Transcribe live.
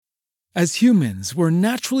As humans, we're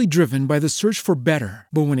naturally driven by the search for better.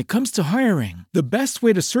 But when it comes to hiring, the best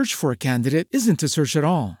way to search for a candidate isn't to search at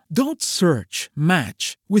all. Don't search,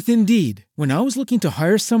 match with Indeed. When I was looking to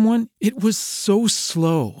hire someone, it was so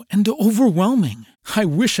slow and overwhelming. I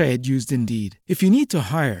wish I had used Indeed. If you need to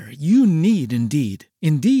hire, you need Indeed.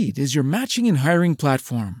 Indeed is your matching and hiring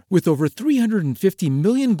platform with over 350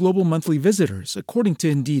 million global monthly visitors, according to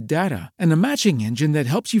Indeed data, and a matching engine that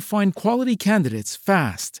helps you find quality candidates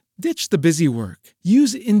fast. Ditch the busy work.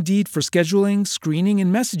 Use Indeed for scheduling, screening,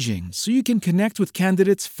 and messaging so you can connect with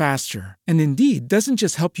candidates faster. And Indeed doesn't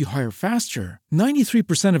just help you hire faster.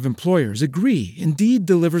 93% of employers agree Indeed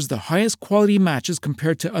delivers the highest quality matches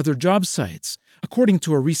compared to other job sites, according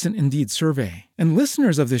to a recent Indeed survey. And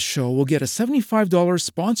listeners of this show will get a $75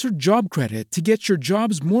 sponsored job credit to get your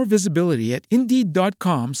jobs more visibility at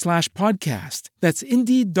Indeed.com/podcast. That's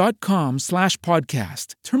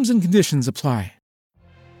Indeed.com/podcast. Terms and conditions apply.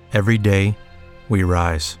 Every day, we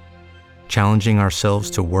rise, challenging ourselves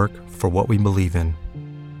to work for what we believe in.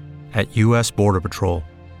 At U.S. Border Patrol,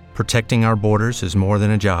 protecting our borders is more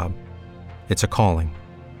than a job. It's a calling.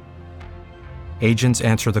 Agents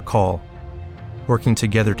answer the call, working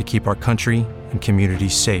together to keep our country and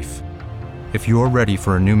communities safe. If you're ready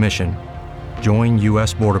for a new mission, join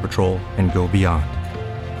U.S. Border Patrol and go beyond.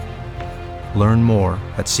 Learn more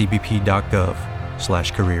at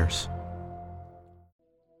cbp.gov/careers.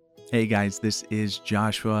 Hey guys, this is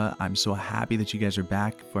Joshua. I'm so happy that you guys are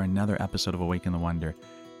back for another episode of Awaken the Wonder.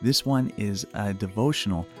 This one is a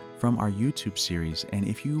devotional from our YouTube series, and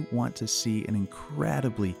if you want to see an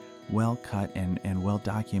incredibly well-cut and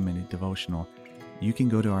well-documented devotional, you can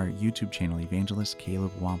go to our YouTube channel, Evangelist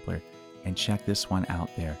Caleb Wampler, and check this one out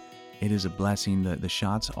there. It is a blessing. The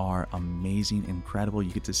shots are amazing, incredible.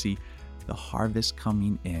 You get to see the harvest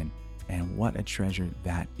coming in, and what a treasure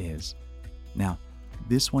that is. Now,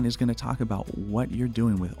 this one is going to talk about what you're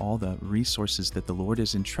doing with all the resources that the Lord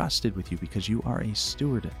has entrusted with you, because you are a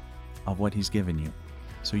steward of what He's given you.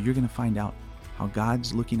 So you're going to find out how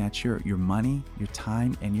God's looking at your money, your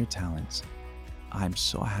time, and your talents. I'm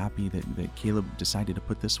so happy that Caleb decided to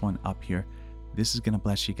put this one up here. This is going to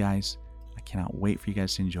bless you guys. I cannot wait for you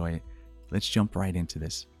guys to enjoy it. Let's jump right into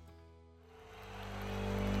this.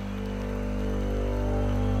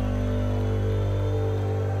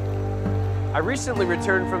 I recently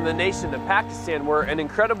returned from the nation of Pakistan, where an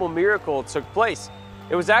incredible miracle took place.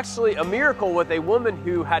 It was actually a miracle with a woman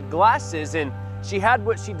who had glasses, and she had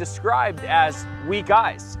what she described as weak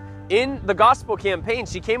eyes. In the gospel campaign,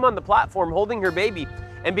 she came on the platform holding her baby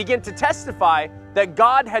and began to testify that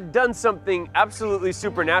God had done something absolutely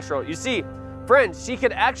supernatural. You see, friends, she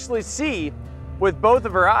could actually see with both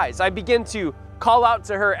of her eyes. I began to call out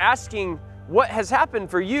to her asking, "What has happened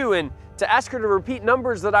for you?" and to ask her to repeat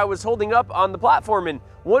numbers that I was holding up on the platform. And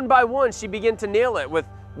one by one, she began to nail it with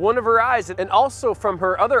one of her eyes and also from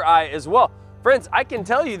her other eye as well. Friends, I can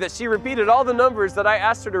tell you that she repeated all the numbers that I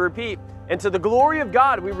asked her to repeat. And to the glory of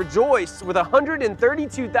God, we rejoiced with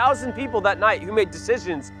 132,000 people that night who made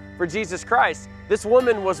decisions for Jesus Christ. This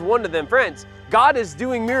woman was one of them. Friends, God is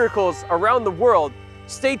doing miracles around the world.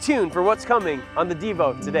 Stay tuned for what's coming on the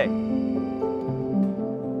Devo today.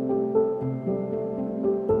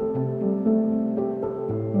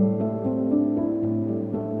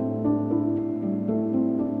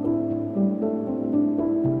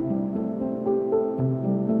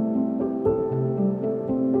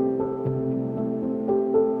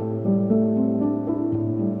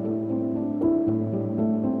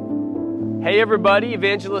 Hey everybody,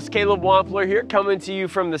 Evangelist Caleb Wampler here, coming to you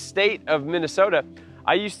from the state of Minnesota.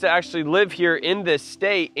 I used to actually live here in this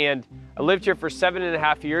state, and I lived here for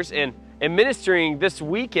 7.5 years, and am ministering this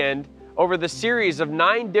weekend over the series of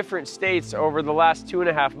 9 different states over the last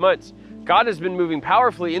 2.5 months. God has been moving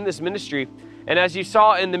powerfully in this ministry, and as you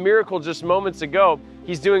saw in the miracle just moments ago,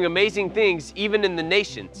 He's doing amazing things even in the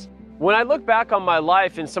nations. When I look back on my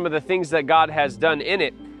life and some of the things that God has done in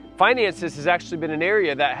it, finances has actually been an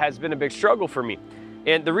area that has been a big struggle for me.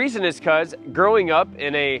 And the reason is because growing up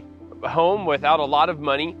in a home without a lot of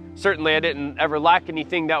money, certainly I didn't ever lack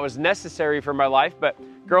anything that was necessary for my life, but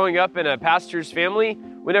growing up in a pastor's family,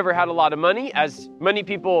 we never had a lot of money. As many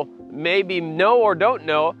people maybe know or don't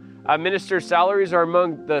know, ministers' salaries are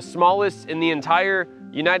among the smallest in the entire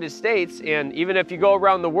United States. And even if you go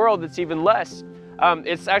around the world, it's even less.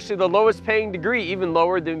 It's actually the lowest paying degree, even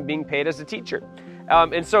lower than being paid as a teacher.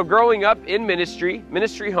 And so growing up in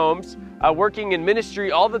ministry homes, working in ministry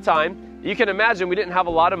all the time, you can imagine we didn't have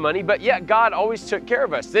a lot of money, but yet God always took care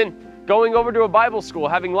of us. Then going over to a Bible school,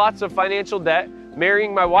 having lots of financial debt,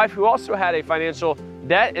 marrying my wife who also had a financial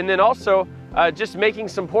debt, and then also just making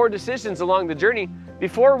some poor decisions along the journey.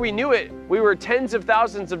 before we knew it, we were tens of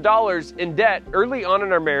thousands of dollars in debt early on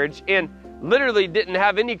in our marriage and literally didn't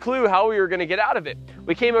have any clue how we were going to get out of it.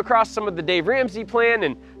 We came across some of the Dave Ramsey plan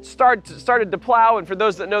and started to plow. And for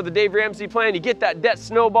those that know the Dave Ramsey plan, you get that debt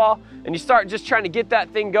snowball and you start just trying to get that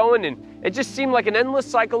thing going. And it just seemed like an endless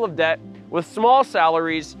cycle of debt with small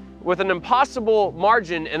salaries, with an impossible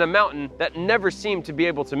margin and a mountain that never seemed to be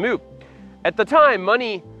able to move. At the time,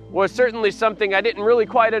 money was certainly something I didn't really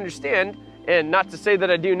quite understand. And not to say that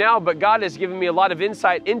I do now, but God has given me a lot of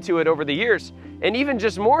insight into it over the years. And even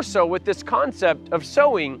just more so with this concept of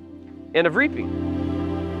sowing and of reaping.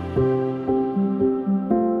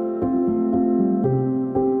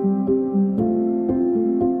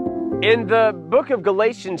 In the book of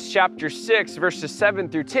Galatians chapter 6, verses 7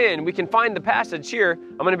 through 10, we can find the passage here.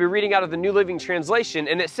 I'm going to be reading out of the New Living Translation,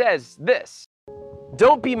 and it says this: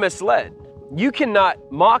 "Don't be misled. You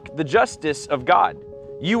cannot mock the justice of God.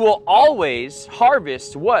 You will always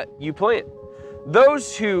harvest what you plant.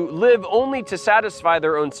 Those who live only to satisfy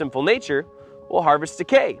their own sinful nature will harvest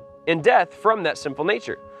decay and death from that sinful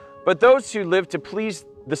nature. But those who live to please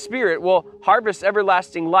the Spirit will harvest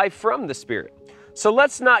everlasting life from the Spirit. So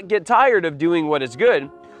let's not get tired of doing what is good.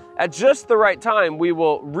 At just the right time, we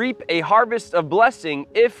will reap a harvest of blessing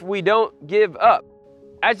if we don't give up."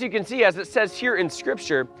 As you can see, as it says here in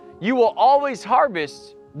Scripture, you will always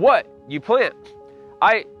harvest what you plant.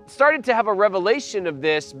 I started to have a revelation of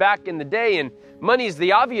this back in the day, and money is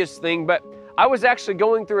the obvious thing, but I was actually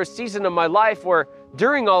going through a season of my life where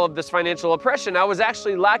during all of this financial oppression, I was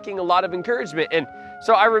actually lacking a lot of encouragement. And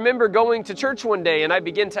so I remember going to church one day and I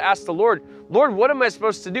began to ask the Lord, what am I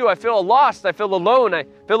supposed to do? I feel lost. I feel alone. I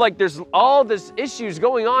feel like there's all these issues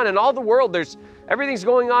going on in all the world. Everything's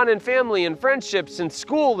going on in family and friendships and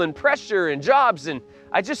school and pressure and jobs. And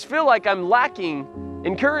I just feel like I'm lacking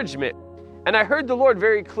encouragement. And I heard the Lord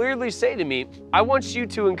very clearly say to me, I want you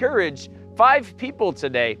to encourage 5 people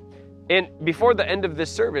today and before the end of this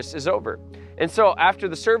service is over. And so after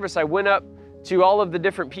the service, I went up to all of the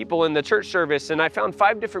different people in the church service and I found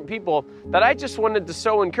 5 different people that I just wanted to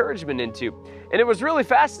sow encouragement into. And it was really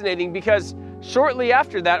fascinating because shortly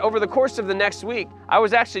after that, over the course of the next week, I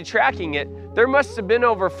was actually tracking it. There must have been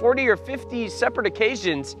over 40 or 50 separate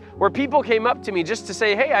occasions where people came up to me just to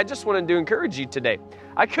say, hey, I just wanted to encourage you today.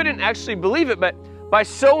 I couldn't actually believe it, but by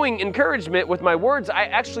sowing encouragement with my words, I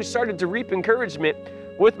actually started to reap encouragement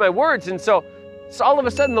with my words. And so all of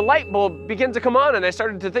a sudden the light bulb began to come on and I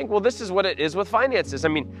started to think, well, this is what it is with finances. I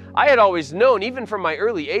mean, I had always known, even from my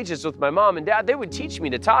early ages with my mom and dad, they would teach me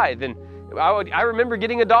to tithe. And I remember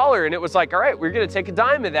getting $1 and it was like, all right, we're going to take a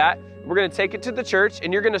dime of that. We're going to take it to the church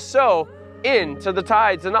and you're going to sow into the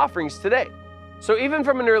tithes and offerings today. So even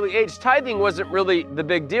from an early age, tithing wasn't really the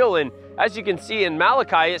big deal. And as you can see in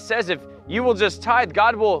Malachi, it says if you will just tithe,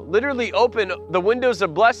 God will literally open the windows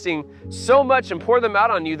of blessing so much and pour them out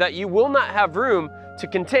on you that you will not have room to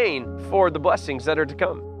contain for the blessings that are to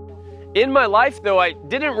come. In my life, though, I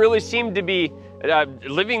didn't really seem to be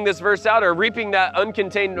living this verse out or reaping that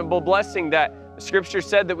uncontainable blessing that Scripture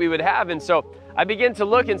said that we would have. And so I began to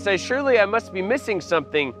look and say, surely I must be missing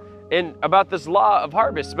something about this law of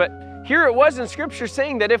harvest. But here it was in Scripture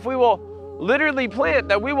saying that if we will literally plant,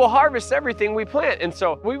 that we will harvest everything we plant. And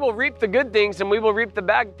so we will reap the good things and we will reap the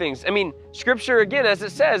bad things. I mean, Scripture, again, as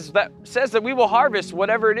it says that we will harvest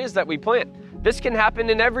whatever it is that we plant. This can happen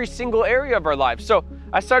in every single area of our lives. So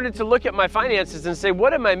I started to look at my finances and say,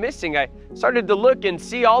 what am I missing? I started to look and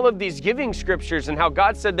see all of these giving scriptures and how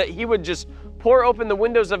God said that He would just pour open the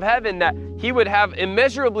windows of heaven, that He would have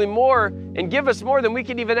immeasurably more and give us more than we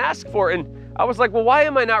could even ask for. And I was like, well, why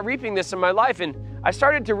am I not reaping this in my life? And I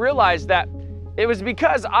started to realize that it was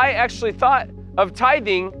because I actually thought of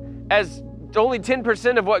tithing as only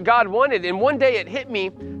 10% of what God wanted. And one day it hit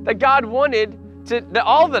me that God wanted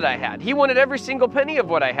all that I had. He wanted every single penny of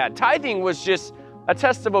what I had. Tithing was just a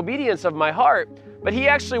test of obedience of my heart, but He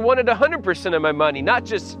actually wanted 100% of my money, not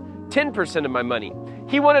just 10% of my money.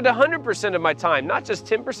 He wanted 100% of my time, not just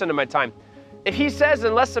 10% of my time. If He says,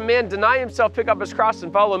 unless a man deny himself, pick up his cross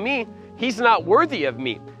and follow me, he's not worthy of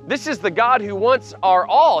me. This is the God who wants our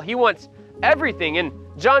all. He wants everything. In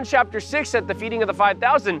John chapter 6, at the feeding of the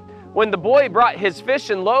 5,000, when the boy brought his fish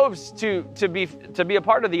and loaves to be a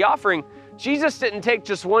part of the offering, Jesus didn't take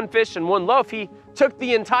just one fish and one loaf. He took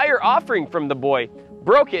the entire offering from the boy,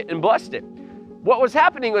 broke it, and blessed it. What was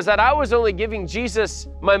happening was that I was only giving Jesus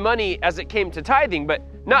my money as it came to tithing, but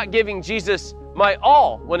not giving Jesus my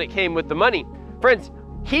all when it came with the money. Friends,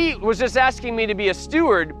 He was just asking me to be a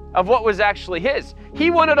steward of what was actually His. He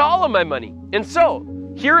wanted all of my money. And so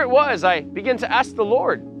here it was, I began to ask the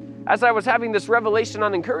Lord, as I was having this revelation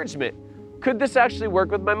on encouragement, could this actually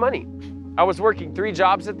work with my money? I was working 3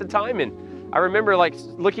 jobs at the time, and I remember like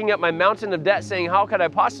looking at my mountain of debt saying, how could I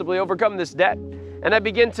possibly overcome this debt? And I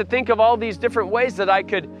began to think of all these different ways that I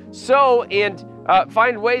could sow and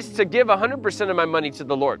find ways to give 100% of my money to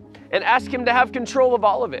the Lord and ask Him to have control of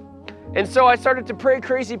all of it. And so I started to pray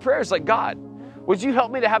crazy prayers like, God, would you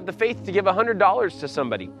help me to have the faith to give $100 to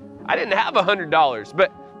somebody? I didn't have $100,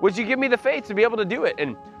 but would you give me the faith to be able to do it?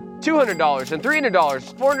 And $200 and $300,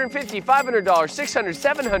 $450, $500, $600,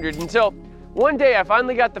 $700, until one day I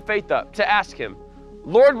finally got the faith up to ask Him,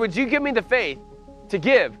 Lord, would you give me the faith to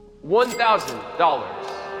give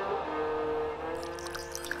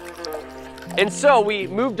 $1,000? And so we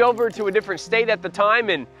moved over to a different state at the time,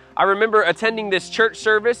 and I remember attending this church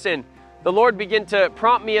service, and the Lord began to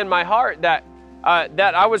prompt me in my heart that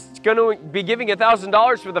I was going to be giving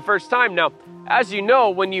 $1,000 for the first time. Now, as you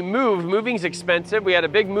know, when you move, moving's expensive. We had a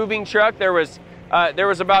big moving truck. There was about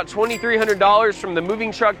 $2,300 from the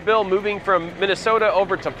moving truck bill moving from Minnesota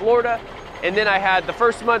over to Florida, and then I had the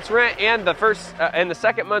first month's rent and the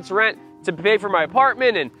second month's rent to pay for my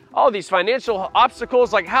apartment, and all these financial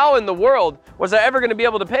obstacles. Like, how in the world was I ever going to be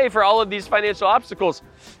able to pay for all of these financial obstacles?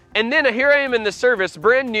 And then here I am in the service,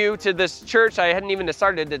 brand new to this church. I hadn't even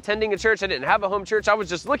started attending a church. I didn't have a home church. I was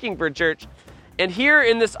just looking for a church. And here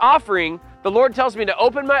in this offering, the Lord tells me to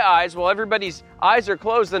open my eyes while everybody's eyes are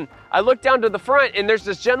closed. And I look down to the front, and there's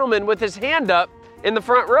this gentleman with his hand up in the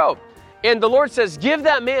front row. And the Lord says, give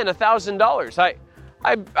that man $1,000.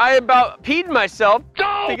 I about peed myself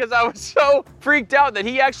because I was so freaked out that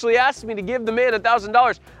he actually asked me to give the man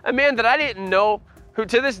 $1,000. A man that I didn't know, who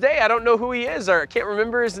to this day I don't know who he is, or I can't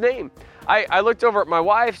remember his name. I looked over at my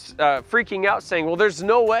wife freaking out saying, well, there's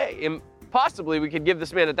no way possibly we could give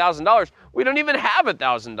this man $1,000. We don't even have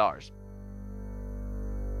 $1,000.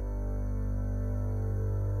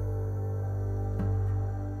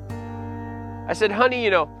 I said, honey,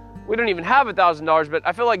 we don't even have $1,000, but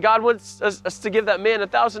I feel like God wants us to give that man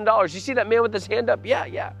 $1,000. You see that man with his hand up?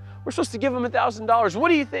 Yeah. We're supposed to give him $1,000. What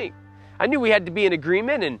do you think? I knew we had to be in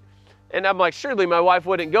agreement, and I'm like, surely my wife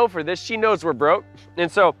wouldn't go for this. She knows we're broke. And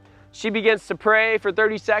so she begins to pray for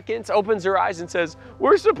 30 seconds, opens her eyes and says,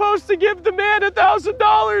 we're supposed to give the man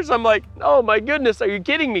 $1,000. I'm like, oh my goodness, are you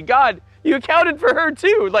kidding me? God, you accounted for her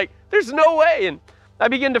too. Like, there's no way. And I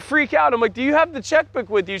begin to freak out. I'm like, do you have the checkbook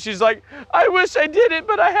with you? She's like, I wish I didn't,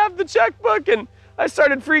 but I have the checkbook. And I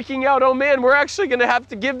started freaking out. Oh man, we're actually going to have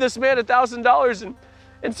to give this man $1,000.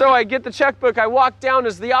 And so I get the checkbook. I walk down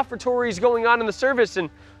as the offertory is going on in the service. And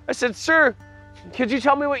I said, sir, could you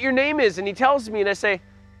tell me what your name is? And he tells me, and I say,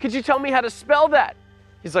 could you tell me how to spell that?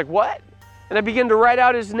 He's like, what? And I begin to write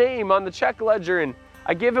out his name on the check ledger, and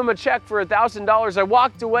I give him a check for $1,000. I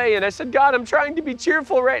walked away and I said, God, I'm trying to be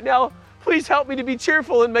cheerful right now. Please help me to be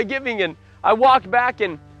cheerful in my giving. And I walked back,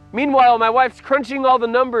 and meanwhile, my wife's crunching all the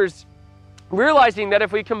numbers, realizing that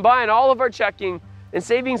if we combine all of our checking and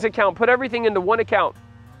savings account, put everything into one account,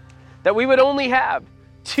 that we would only have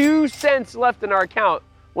 2 cents left in our account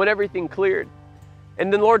when everything cleared.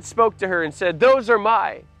 And the Lord spoke to her and said, those are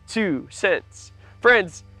my 2 cents.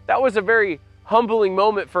 Friends, that was a very humbling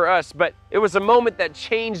moment for us, but it was a moment that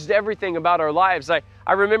changed everything about our lives.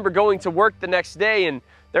 I remember going to work the next day, and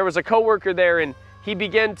there was a coworker there, and he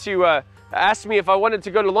began to ask me if I wanted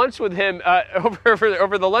to go to lunch with him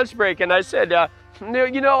over the lunch break. And I said,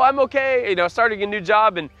 no, I'm okay, starting a new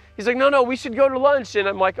job. And he's like, no, we should go to lunch. And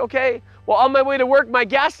I'm like, okay. Well, on my way to work, my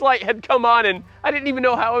gas light had come on, and I didn't even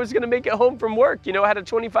know how I was going to make it home from work. I had a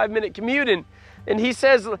 25-minute commute, and he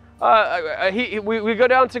says, we go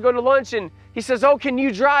down to go to lunch, and he says, oh, can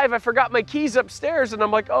you drive? I forgot my keys upstairs. And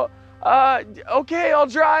I'm like, okay, I'll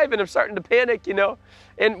drive. And I'm starting to panic,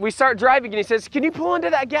 and we start driving, and he says, can you pull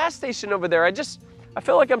into that gas station over there? I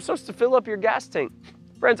feel like I'm supposed to fill up your gas tank.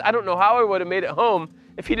 Friends, I don't know how I would have made it home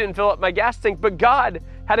if he didn't fill up my gas tank, but God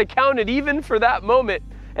had accounted even for that moment.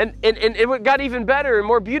 And it got even better and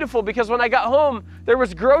more beautiful, because when I got home, there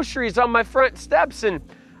was groceries on my front steps, and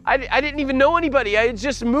I didn't even know anybody. I had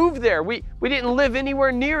just moved there. We didn't live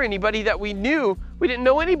anywhere near anybody that we knew. We didn't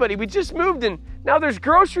know anybody. We just moved, and now there's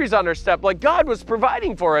groceries on our step. Like, God was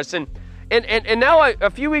providing for us. And now a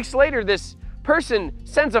few weeks later, this person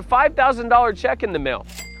sends a $5,000 check in the mail,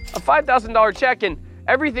 a $5,000 check, and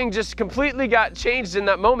everything just completely got changed in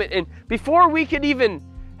that moment. And before we could even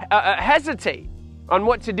hesitate on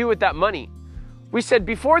what to do with that money, we said,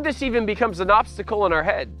 before this even becomes an obstacle in our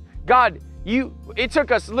head, God, it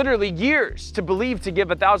took us literally years to believe to give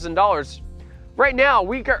 $1,000. Right now,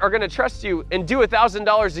 we are going to trust you and do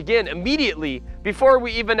 $1,000 again immediately, before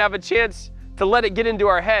we even have a chance to let it get into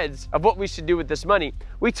our heads of what we should do with this money.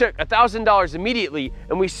 We took $1,000 immediately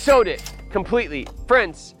and we sowed it completely.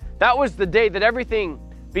 Friends, that was the day that everything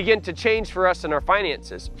begin to change for us in our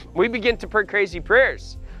finances. We begin to pray crazy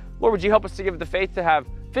prayers. Lord, would you help us to give the faith to have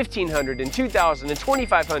 1,500 and 2,000 and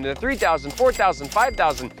 2,500 and 3,000, 4,000,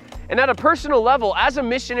 5,000. And at a personal level, as a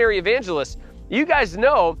missionary evangelist, you guys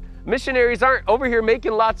know missionaries aren't over here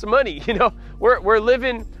making lots of money. You know, we're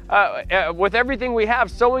living with everything we have,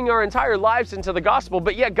 sowing our entire lives into the gospel.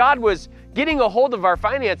 But yet God was getting a hold of our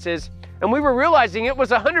finances, and we were realizing it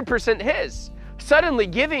was 100% His. Suddenly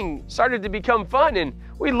giving started to become fun, and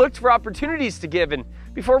we looked for opportunities to give. And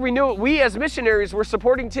before we knew it, we as missionaries were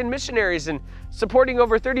supporting 10 missionaries and supporting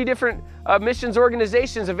over 30 different missions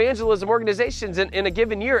organizations, evangelism organizations in a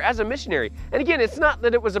given year as a missionary. And again, it's not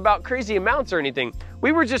that it was about crazy amounts or anything.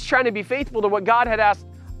 We were just trying to be faithful to what God had asked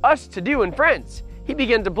us to do. And friends, He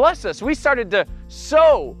began to bless us. We started to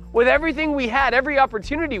sow with everything we had, every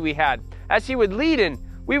opportunity we had, as He would lead, and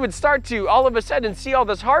we would start to all of a sudden see all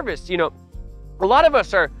this harvest. You know, a lot of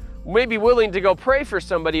us are maybe willing to go pray for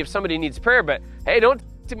somebody if somebody needs prayer, but hey, don't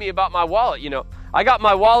talk to me about my wallet. You know, I got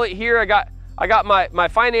my wallet here, I got my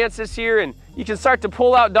finances here, and you can start to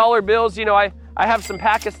pull out dollar bills. You know, I have some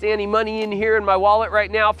Pakistani money in here in my wallet right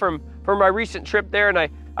now from my recent trip there, and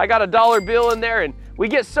I got a dollar bill in there, and we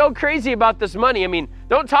get so crazy about this money. I mean,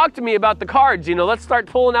 don't talk to me about the cards. You know, let's start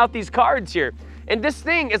pulling out these cards here. And this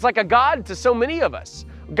thing is like a god to so many of us.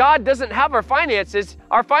 God doesn't have our finances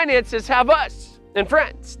have us. And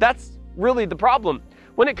friends, that's really the problem.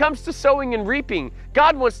 When it comes to sowing and reaping,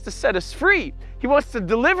 God wants to set us free. He wants to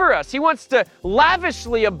deliver us. He wants to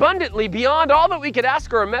lavishly, abundantly, beyond all that we could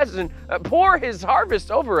ask or imagine, pour His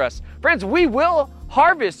harvest over us. Friends, we will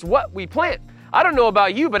harvest what we plant. I don't know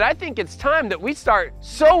about you, but I think it's time that we start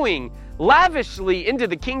sowing lavishly into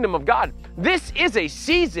the kingdom of God. This is a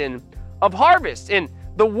season of harvest, and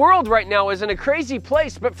the world right now is in a crazy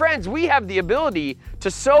place, but friends, we have the ability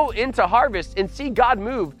to sow into harvest and see God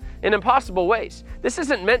move in impossible ways. This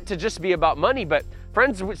isn't meant to just be about money, but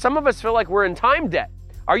friends, some of us feel like we're in time debt.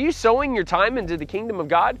 Are you sowing your time into the kingdom of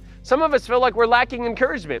God? Some of us feel like we're lacking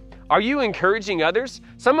encouragement. Are you encouraging others?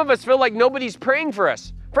 Some of us feel like nobody's praying for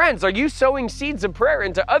us. Friends, are you sowing seeds of prayer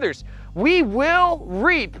into others? We will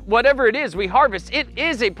reap whatever it is we harvest. It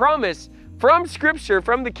is a promise from Scripture,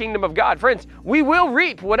 from the kingdom of God. Friends, we will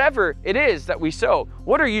reap whatever it is that we sow.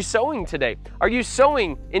 What are you sowing today? Are you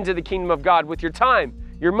sowing into the kingdom of God with your time,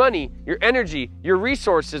 your money, your energy, your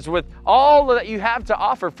resources, with all that you have to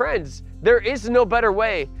offer? Friends, there is no better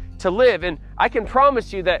way to live. And I can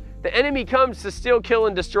promise you that the enemy comes to steal, kill,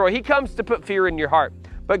 and destroy. He comes to put fear in your heart.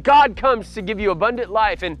 But God comes to give you abundant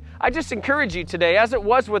life. And I just encourage you today, as it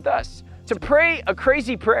was with us, to pray a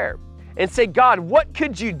crazy prayer and say, God, what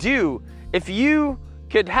could you do if you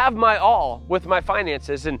could have my all with my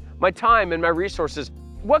finances and my time and my resources?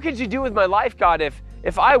 What could you do with my life, God,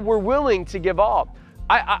 if I were willing to give all?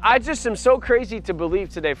 I just am so crazy to believe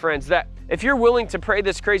today, friends, that if you're willing to pray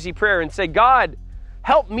this crazy prayer and say, God,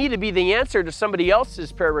 help me to be the answer to somebody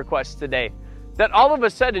else's prayer requests today, that all of a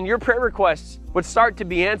sudden your prayer requests would start to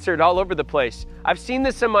be answered all over the place. I've seen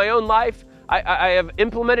this in my own life. I have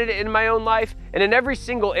implemented it in my own life. And in every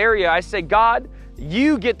single area, I say, God,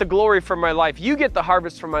 you get the glory from my life. You get the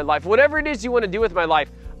harvest from my life. Whatever it is you want to do with my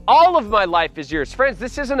life, all of my life is yours. Friends,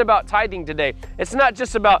 this isn't about tithing today. It's not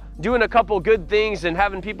just about doing a couple good things and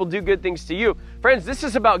having people do good things to you. Friends, this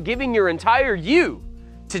is about giving your entire you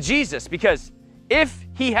to Jesus, because if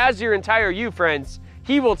He has your entire you, friends,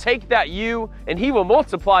 He will take that you and He will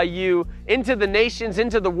multiply you into the nations,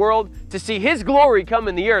 into the world, to see His glory come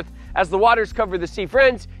in the earth as the waters cover the sea.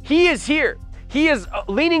 Friends, He is here. He is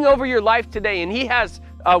leaning over your life today, and He has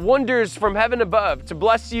wonders from heaven above to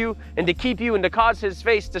bless you and to keep you and to cause His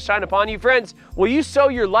face to shine upon you. Friends, will you sow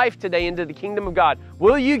your life today into the kingdom of God?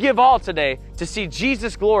 Will you give all today to see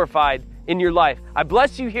Jesus glorified in your life? I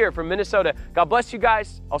bless you here from Minnesota. God bless you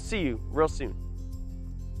guys. I'll see you real soon.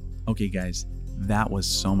 Okay, guys, that was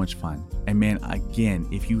so much fun. And man, again,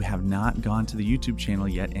 if you have not gone to the YouTube channel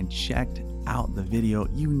yet and checked out the video,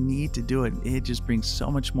 you need to do it. It just brings so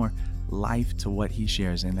much more life to what he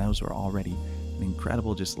shares, and those were already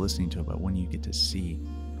incredible just listening to it. But when you get to see,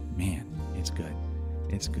 man, it's good.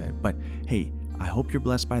 It's good. But hey, I hope you're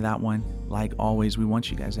blessed by that one. Like always, we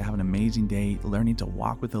want you guys to have an amazing day, learning to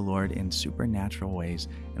walk with the Lord in supernatural ways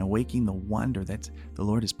and awakening the wonder that the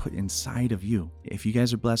Lord has put inside of you. If you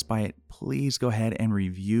guys are blessed by it, please go ahead and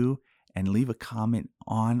review and leave a comment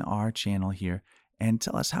on our channel here and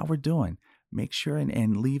tell us how we're doing. Make sure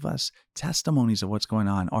and leave us testimonies of what's going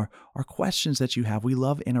on, or questions that you have. We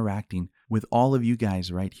love interacting with all of you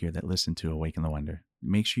guys right here that listen to Awaken the Wonder.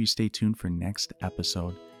 Make sure you stay tuned for next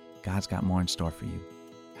episode. God's got more in store for you.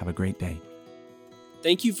 Have a great day.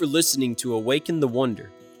 Thank you for listening to Awaken the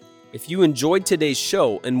Wonder. If you enjoyed today's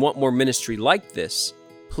show and want more ministry like this,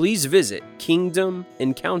 please visit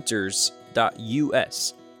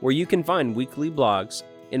kingdomencounters.us, where you can find weekly blogs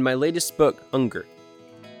and my latest book, Hunger.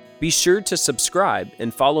 Be sure to subscribe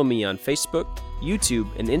and follow me on Facebook, YouTube,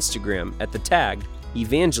 and Instagram at the tag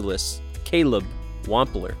Evangelist Caleb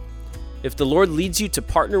Wampler. If the Lord leads you to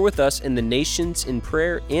partner with us in the nations in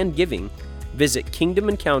prayer and giving, visit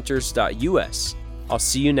kingdomencounters.us. I'll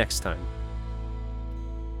see you next time.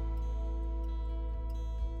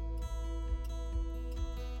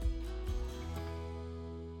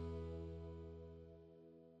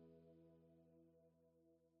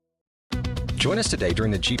 Join us today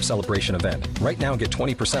during the Jeep Celebration event. Right now, get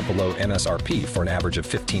 20% below MSRP for an average of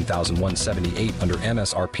 $15,178 under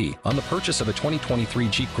MSRP on the purchase of a 2023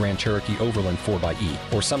 Jeep Grand Cherokee Overland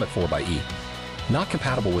 4xE or Summit 4xE. Not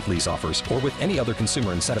compatible with lease offers or with any other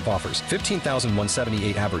consumer incentive offers.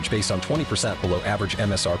 $15,178 average based on 20% below average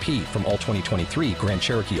MSRP from all 2023 Grand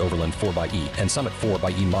Cherokee Overland 4xE and Summit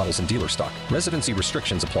 4xE models in dealer stock. Residency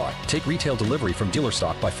restrictions apply. Take retail delivery from dealer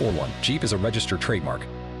stock by 4/1. Jeep is a registered trademark.